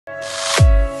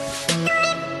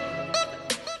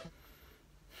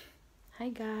Hi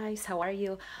guys, how are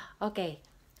you? Okay,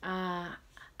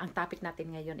 ang topic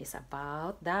natin ngayon is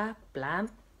about the plant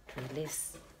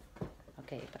trellis.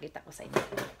 Okay, ipakita ko sa inyo.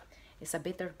 It's a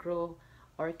better grow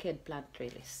orchid plant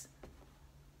trellis.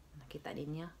 Nakita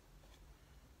ninyo?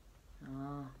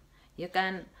 Oh, you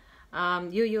can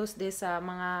you use this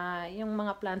yung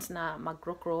mga plants na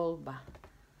mag-crawl ba.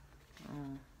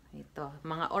 Ito,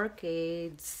 mga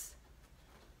orchids.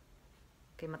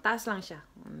 Okay, mataas lang siya.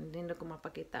 Hindi na ko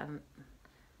mapakita.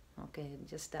 Okay,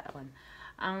 just that one.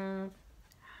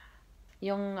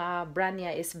 Yung brand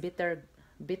niya is bitter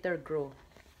grow.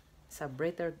 Sa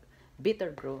bitter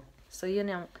grow. So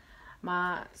yun yung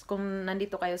kung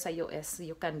nandito kayo sa US,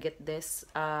 you can get this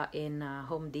in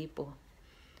Home Depot.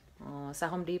 Sa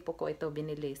Home Depot ko ito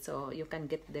binili. So you can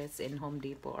get this in Home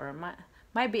Depot or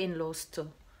maybe in Lowe's too.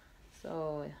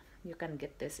 So you can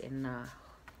get this in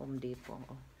Home Depot.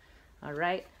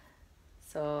 Alright.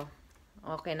 So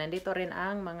okay, nandito rin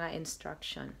ang mga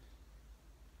instruction.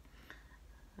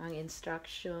 Ang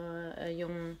instruction,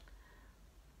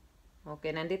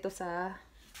 okay, nandito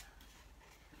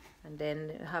and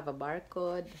then have a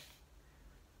barcode.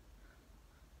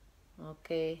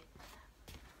 Okay.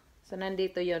 So,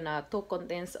 nandito yun, 2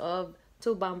 contents of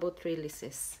 2 bamboo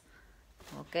trellises.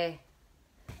 Okay.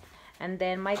 And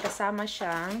then, may kasama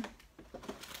siyang,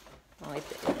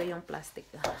 ito yung plastic.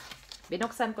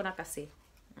 Binuksan ko na kasi.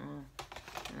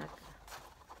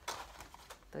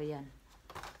 Ito yan.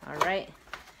 Alright.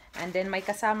 And then, may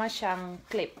kasama siyang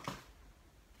clip.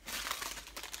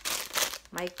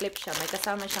 May clip siya. May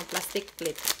kasama siyang plastic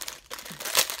clip.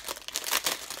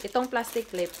 Itong plastic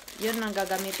clip, yun ang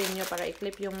gagamitin nyo para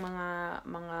i-clip yung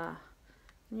mga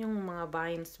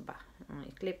vines ba.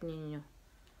 I-clip ninyo.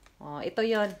 Ito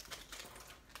yun.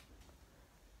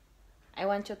 I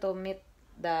want you to meet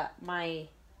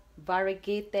my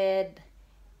variegated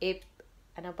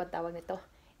ano pa tawag nito?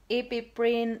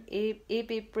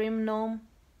 Epiprimnum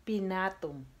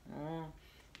pinatum.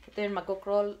 Ito yung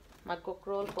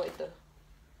magko-crawl po ito.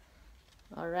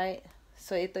 Alright.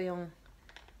 So ito yung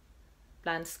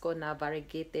plants ko na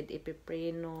variegated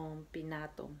Epiprimnum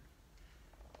pinatum.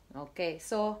 Okay.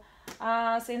 So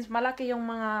since malaki yung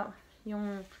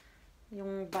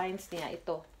yung vines niya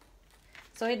ito.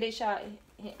 So hindi siya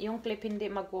yung clip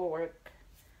hindi magwo-work.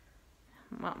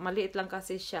 Maliit lang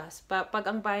kasi siya. Pag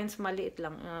ang vines maliit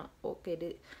lang, okay,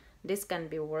 this can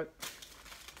be worked.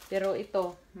 Pero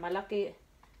ito, malaki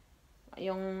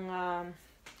yung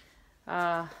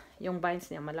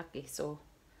vines niya malaki. So,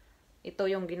 ito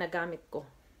yung ginagamit ko.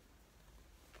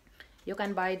 You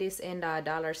can buy this in the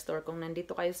dollar store. Kung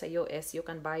nandito kayo sa US, you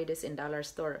can buy this in dollar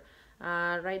store.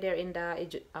 Right there in the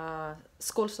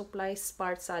school supplies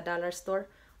part sa dollar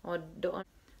store. O doon.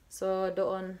 So,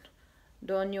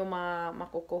 doon yung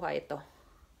makukuha ito.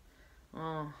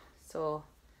 So,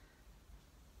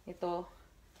 ito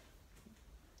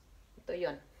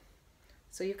yun.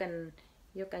 So, you can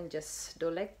just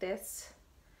do like this.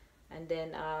 And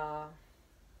then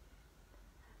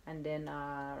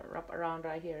wrap around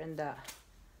right here in the,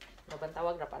 ano bang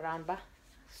tawag? Wrap around ba?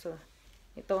 So,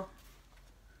 ito.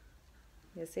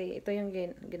 You see, ito yung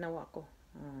ginawa ko.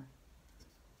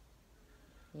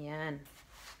 Yan.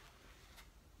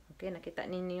 Okay, nakita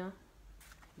ninyo.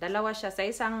 Dalawa siya sa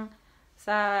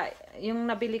yung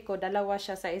nabili ko, dalawa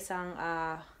siya sa isang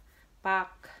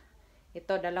pack.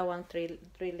 Ito, dalawang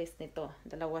trellis nito.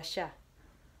 Dalawa siya.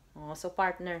 So,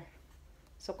 partner.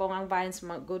 So, kung ang vines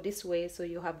go this way, so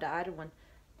you have the other one.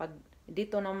 Pag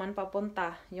dito naman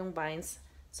papunta yung vines,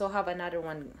 so have another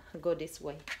one go this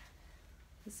way.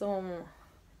 So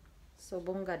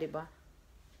bunga, diba?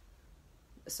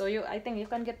 So, I think you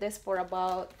can get this for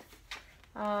about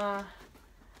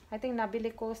I think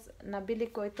nabili ko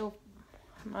ito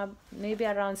maybe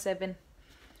around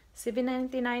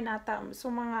 $7.99 ata.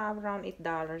 So mga around $8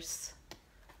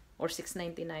 or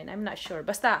 $6.99. I'm not sure.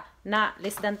 Basta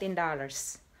less than $10.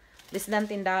 Less than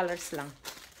 $10 lang.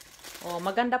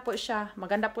 Maganda po siya.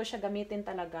 Maganda po siya gamitin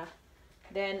talaga.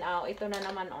 Then ito na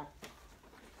naman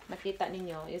nakita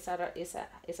ninyo is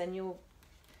a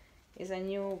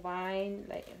new vine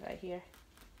like right here.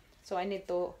 So I need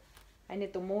to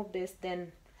move this,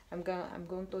 then I'm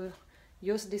going to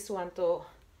use this one to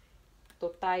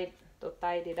tie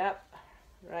it up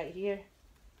right here.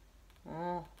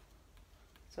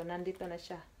 So nandito na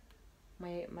siya.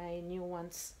 My new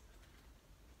ones.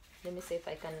 Let me see if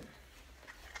I can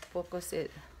focus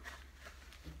it.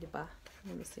 Diba?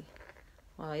 Let me see.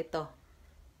 Ito.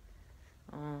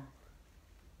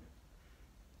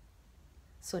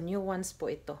 So new ones po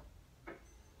ito.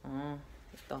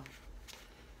 Ito.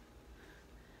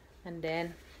 And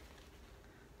then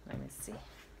let me see.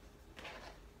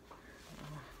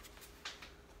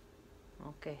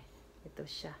 Okay. Ito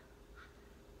siya.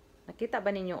 Nakita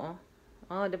ba ninyo, oh?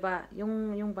 Oh, diba?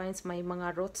 Yung vines may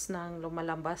mga roots nang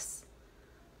lumalabas.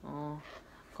 Oh.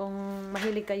 Kung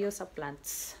mahilig kayo sa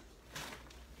plants,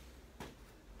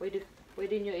 pwede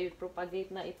nyo i-propagate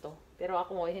na ito. Pero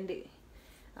ako, hindi.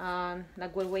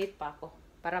 Nag-wait pa ako.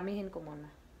 Paramihin ko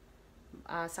muna.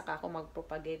 Saka ako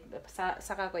mag-propagate.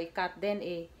 Saka ko i-cut, then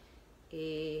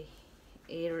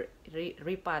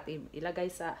repot,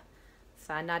 ilagay sa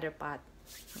another pot.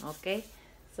 Okay?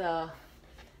 So,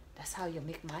 that's how you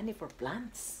make money for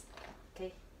plants.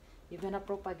 Okay? You're gonna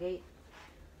propagate.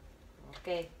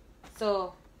 Okay.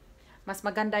 So, mas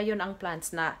maganda yun ang plants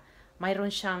na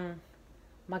mayroon siyang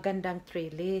magandang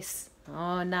trellis.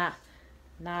 Oh, na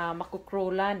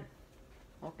makukrolan.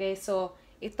 Okay, so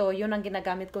ito, yun ang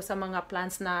ginagamit ko sa mga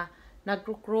plants na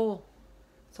nag-grow.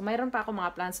 So, mayroon pa ako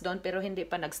mga plants doon pero hindi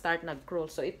pa nag-start nag-grow.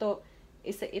 So, ito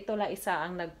lang isa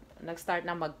ang nag-start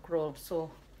na mag-grow.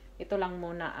 So, ito lang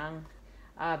muna ang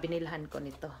binilhan ko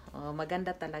nito. Oh,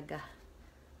 maganda talaga.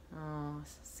 Oh,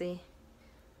 see?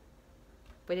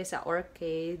 Pwede sa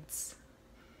orchids.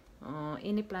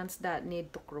 Any plants that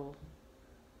need to grow.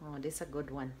 Oh, this is a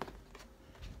good one.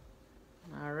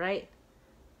 Alright.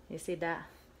 You see that?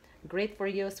 Great for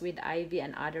use with ivy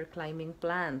and other climbing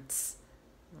plants.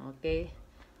 Okay.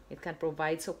 It can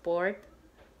provide support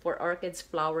for orchids,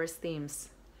 flower stems.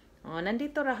 Oh,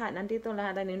 nandito lahat ng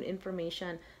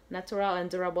information. Natural and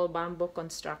durable bamboo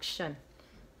construction.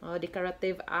 Oh,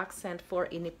 decorative accent for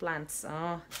any plants.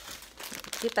 Oh,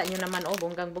 kita nyo naman, oh,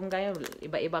 bunggang-bungga yun.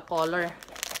 Iba-iba color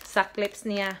sa clips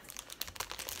niya.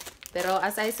 Pero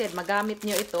as I said, magamit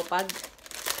nyo ito pag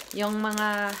yung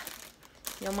mga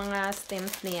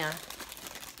stems niya,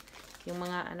 yung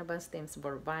mga ano bang stems,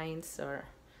 vines or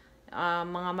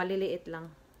mga maliliit lang.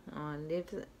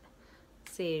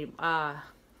 See,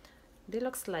 they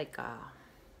looks like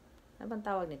ano bang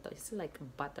tawag nito? It's like a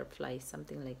butterfly,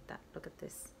 something like that. Look at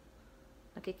this.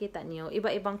 Nakikita niyo,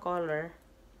 iba-ibang color.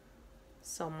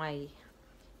 So, my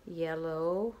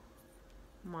yellow,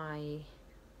 my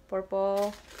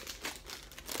purple,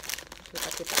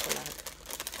 kita ko lahat.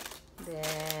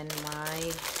 Then, my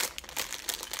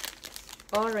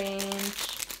orange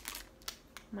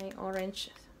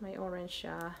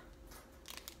siya.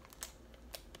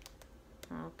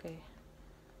 Okay.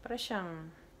 Para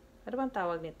siyang, ano bang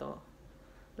tawag nito?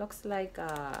 Looks like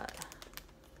a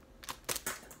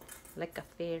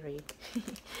fairy.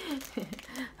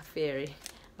 A fairy.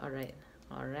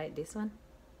 Alright, this one.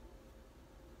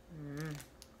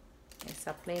 It's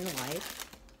a plain white.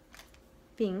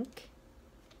 Pink.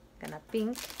 Kinda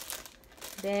pink.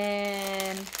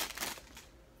 Then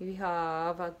we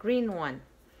have a green one.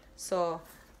 So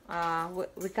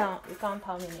we count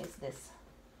how many is this.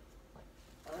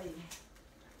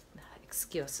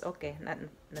 Excuse. Okay,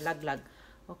 nalaglag.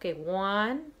 Okay,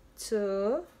 1,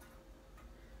 2,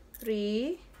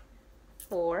 3,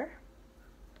 4,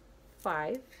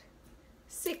 5,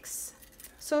 6.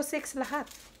 So, 6 lahat.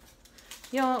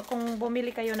 Yung, kung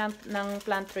bumili kayo ng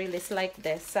plant trellis like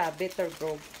this sa Bitter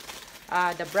Gro,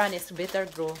 the brand is Bitter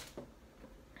Gro.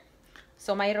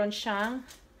 So, mayroon siyang,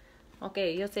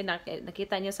 okay, yun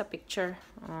nakita nyo sa picture.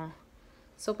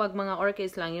 So, pag mga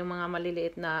orchids lang, yung mga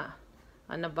maliliit na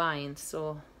vines.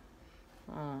 So,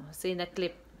 see na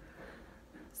clip.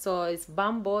 So, it's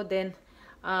bamboo. Then,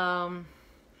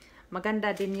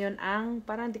 maganda din yun ang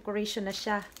parang decoration na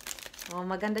siya.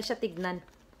 Maganda siya tignan.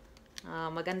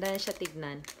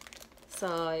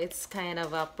 So, it's kind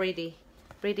of a pretty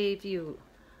if you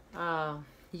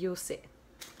use it.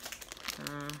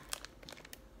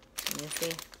 You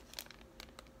see?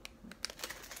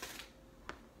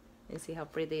 You see how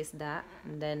pretty is that?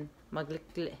 And then,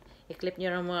 i-clip nyo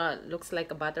na mga, looks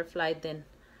like a butterfly. Then,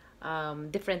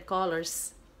 different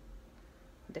colors.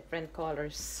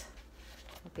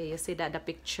 Okay, you see that? The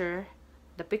picture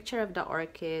of the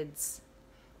orchids.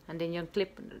 And then yung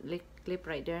clip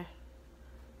right there.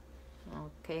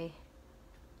 Okay.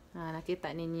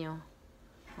 Nakita ninyo.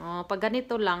 Pag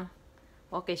ganito lang,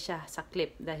 okay siya sa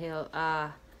clip. Dahil,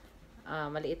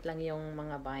 maliit lang yung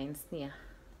mga vines niya.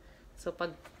 So,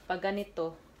 pag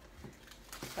ganito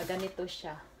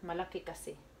siya, malaki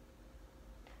kasi.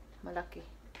 Malaki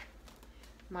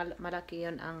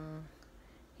yun ang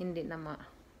hindi na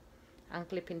ang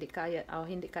clip hindi kaya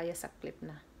sa clip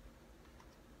na.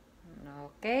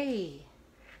 Okay.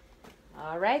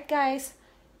 Alright guys.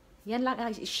 Yan lang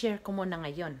i-share ko muna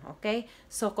ngayon. Okay?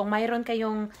 So, kung mayroon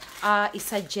kayong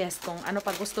i-suggest kung ano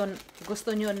pa gusto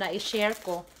nyo na i-share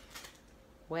ko,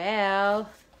 well,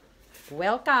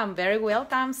 welcome. Very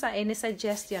welcome sa any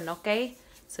suggestion. Okay?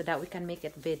 So that we can make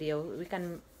it video.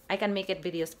 I can make it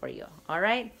videos for you.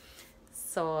 Alright?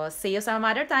 So, see you some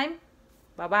other time.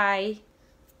 Bye-bye.